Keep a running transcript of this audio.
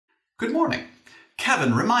Good morning.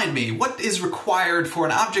 Kevin, remind me, what is required for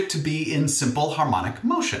an object to be in simple harmonic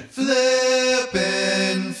motion?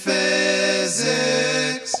 Flippin'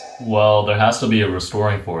 physics. Well, there has to be a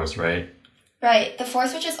restoring force, right? Right, the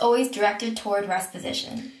force which is always directed toward rest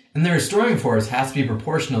position. And the restoring force has to be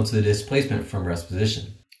proportional to the displacement from rest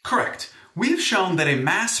position. Correct. We've shown that a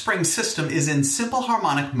mass spring system is in simple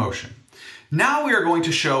harmonic motion. Now we are going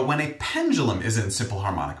to show when a pendulum is in simple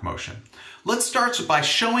harmonic motion. Let's start by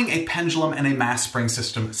showing a pendulum and a mass spring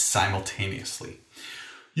system simultaneously.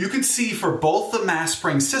 You can see for both the mass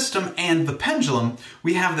spring system and the pendulum,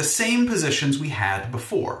 we have the same positions we had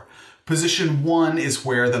before. Position 1 is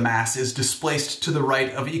where the mass is displaced to the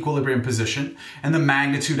right of equilibrium position, and the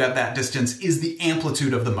magnitude at that distance is the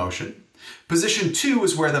amplitude of the motion. Position 2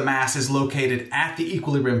 is where the mass is located at the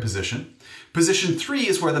equilibrium position. Position 3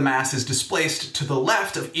 is where the mass is displaced to the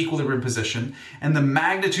left of equilibrium position, and the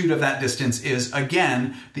magnitude of that distance is,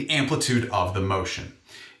 again, the amplitude of the motion.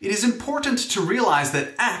 It is important to realize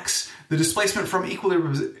that x, the displacement from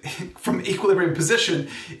equilibrium position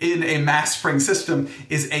in a mass spring system,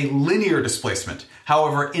 is a linear displacement.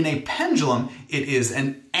 However, in a pendulum, it is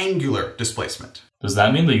an angular displacement. Does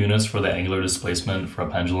that mean the units for the angular displacement for a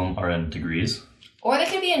pendulum are in degrees? Or they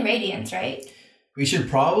could be in radians, right? We should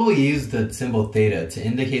probably use the symbol theta to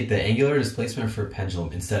indicate the angular displacement for a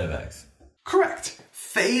pendulum instead of x. Correct.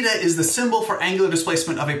 Theta is the symbol for angular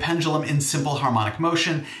displacement of a pendulum in simple harmonic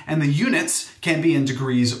motion, and the units can be in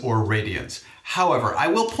degrees or radians. However, I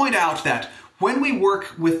will point out that when we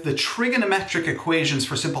work with the trigonometric equations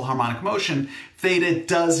for simple harmonic motion, theta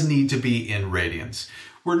does need to be in radians.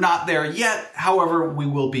 We're not there yet, however, we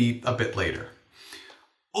will be a bit later.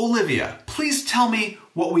 Olivia, please tell me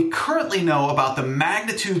what we currently know about the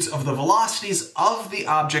magnitudes of the velocities of the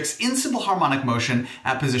objects in simple harmonic motion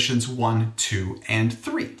at positions 1, 2, and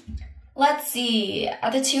 3. Let's see.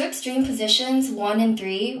 At the two extreme positions, 1 and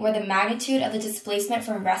 3, where the magnitude of the displacement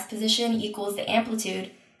from rest position equals the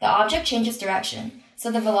amplitude, the object changes direction,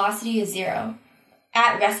 so the velocity is 0.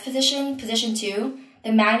 At rest position, position 2,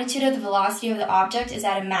 the magnitude of the velocity of the object is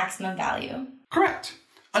at a maximum value. Correct.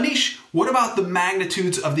 Anish, what about the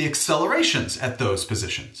magnitudes of the accelerations at those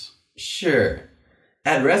positions? Sure.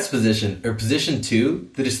 At rest position, or position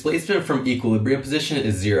 2, the displacement from equilibrium position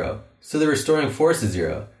is 0, so the restoring force is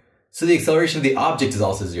 0. So the acceleration of the object is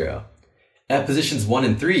also 0. At positions 1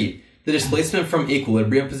 and 3, the displacement from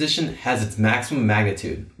equilibrium position has its maximum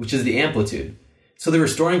magnitude, which is the amplitude. So the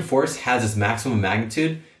restoring force has its maximum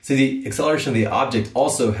magnitude, so the acceleration of the object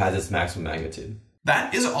also has its maximum magnitude.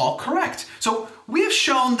 That is all correct. So we have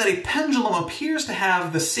shown that a pendulum appears to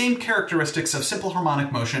have the same characteristics of simple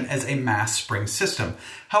harmonic motion as a mass spring system.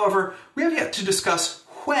 However, we have yet to discuss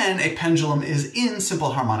when a pendulum is in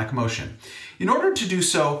simple harmonic motion. In order to do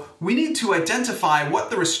so, we need to identify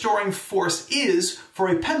what the restoring force is for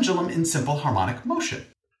a pendulum in simple harmonic motion.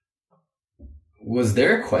 Was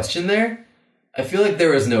there a question there? I feel like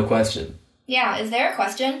there was no question. Yeah, is there a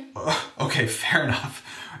question? Okay, fair enough.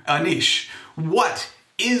 Anish, what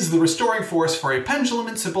is the restoring force for a pendulum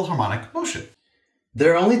in simple harmonic motion?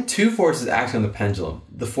 There are only two forces acting on the pendulum,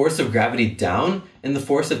 the force of gravity down and the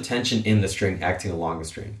force of tension in the string acting along the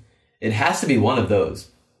string. It has to be one of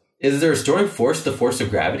those. Is the restoring force the force of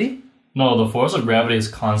gravity? No, the force of gravity is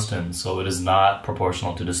constant, so it is not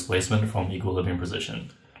proportional to displacement from equilibrium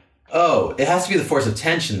position. Oh, it has to be the force of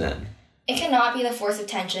tension then. It cannot be the force of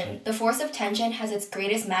tension. The force of tension has its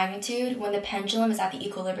greatest magnitude when the pendulum is at the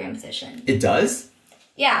equilibrium position. It does?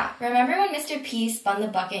 Yeah, remember when Mr. P spun the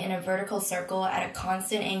bucket in a vertical circle at a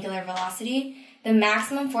constant angular velocity? The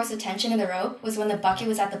maximum force of tension in the rope was when the bucket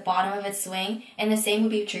was at the bottom of its swing, and the same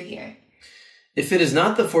would be true here. If it is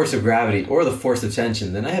not the force of gravity or the force of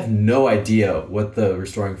tension, then I have no idea what the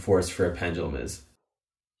restoring force for a pendulum is.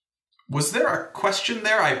 Was there a question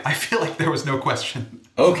there? I feel like there was no question.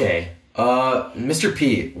 Okay. Mr.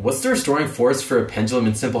 P, what's the restoring force for a pendulum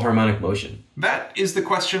in simple harmonic motion? That is the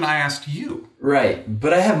question I asked you. Right,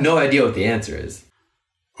 but I have no idea what the answer is.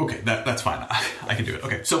 Okay, that's fine. I can do it.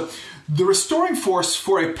 Okay, so the restoring force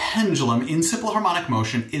for a pendulum in simple harmonic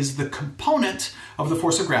motion is the component of the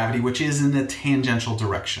force of gravity, which is in the tangential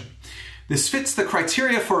direction. This fits the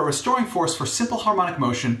criteria for a restoring force for simple harmonic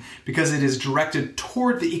motion because it is directed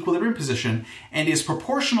toward the equilibrium position and is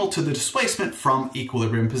proportional to the displacement from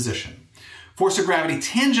equilibrium position. Force of gravity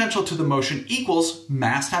tangential to the motion equals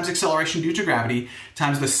mass times acceleration due to gravity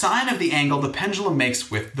times the sine of the angle the pendulum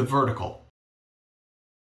makes with the vertical.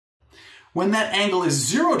 When that angle is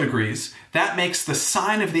 0 degrees, that makes the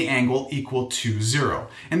sine of the angle equal to 0,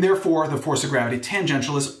 and therefore the force of gravity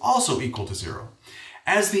tangential is also equal to 0.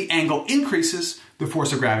 As the angle increases, the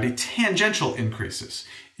force of gravity tangential increases.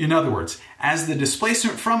 In other words, as the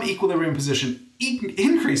displacement from equilibrium position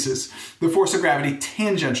increases, the force of gravity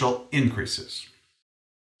tangential increases.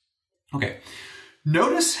 Okay,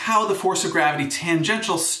 notice how the force of gravity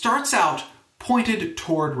tangential starts out pointed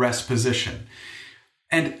toward rest position.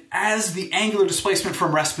 And as the angular displacement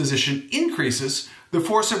from rest position increases, the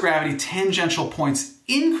force of gravity tangential points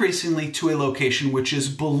increasingly to a location which is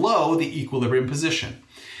below the equilibrium position.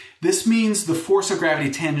 This means the force of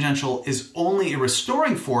gravity tangential is only a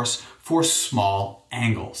restoring force for small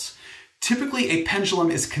angles. Typically, a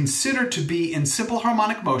pendulum is considered to be in simple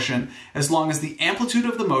harmonic motion as long as the amplitude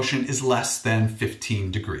of the motion is less than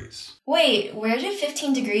 15 degrees. Wait, where did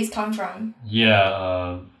 15 degrees come from?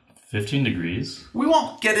 Yeah, 15 degrees. We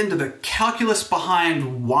won't get into the calculus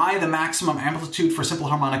behind why the maximum amplitude for simple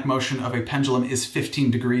harmonic motion of a pendulum is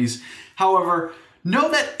 15 degrees. However, know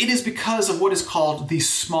that it is because of what is called the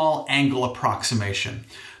small angle approximation.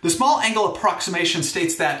 The small angle approximation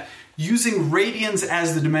states that using radians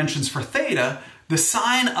as the dimensions for theta, the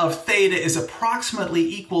sine of theta is approximately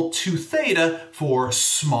equal to theta for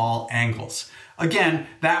small angles. Again,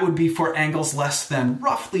 that would be for angles less than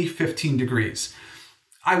roughly 15 degrees.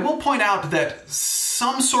 I will point out that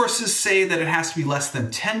some sources say that it has to be less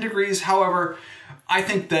than 10 degrees. However, I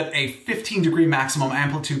think that a 15 degree maximum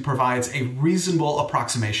amplitude provides a reasonable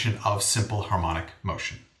approximation of simple harmonic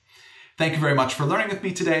motion. Thank you very much for learning with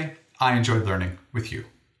me today. I enjoyed learning with you.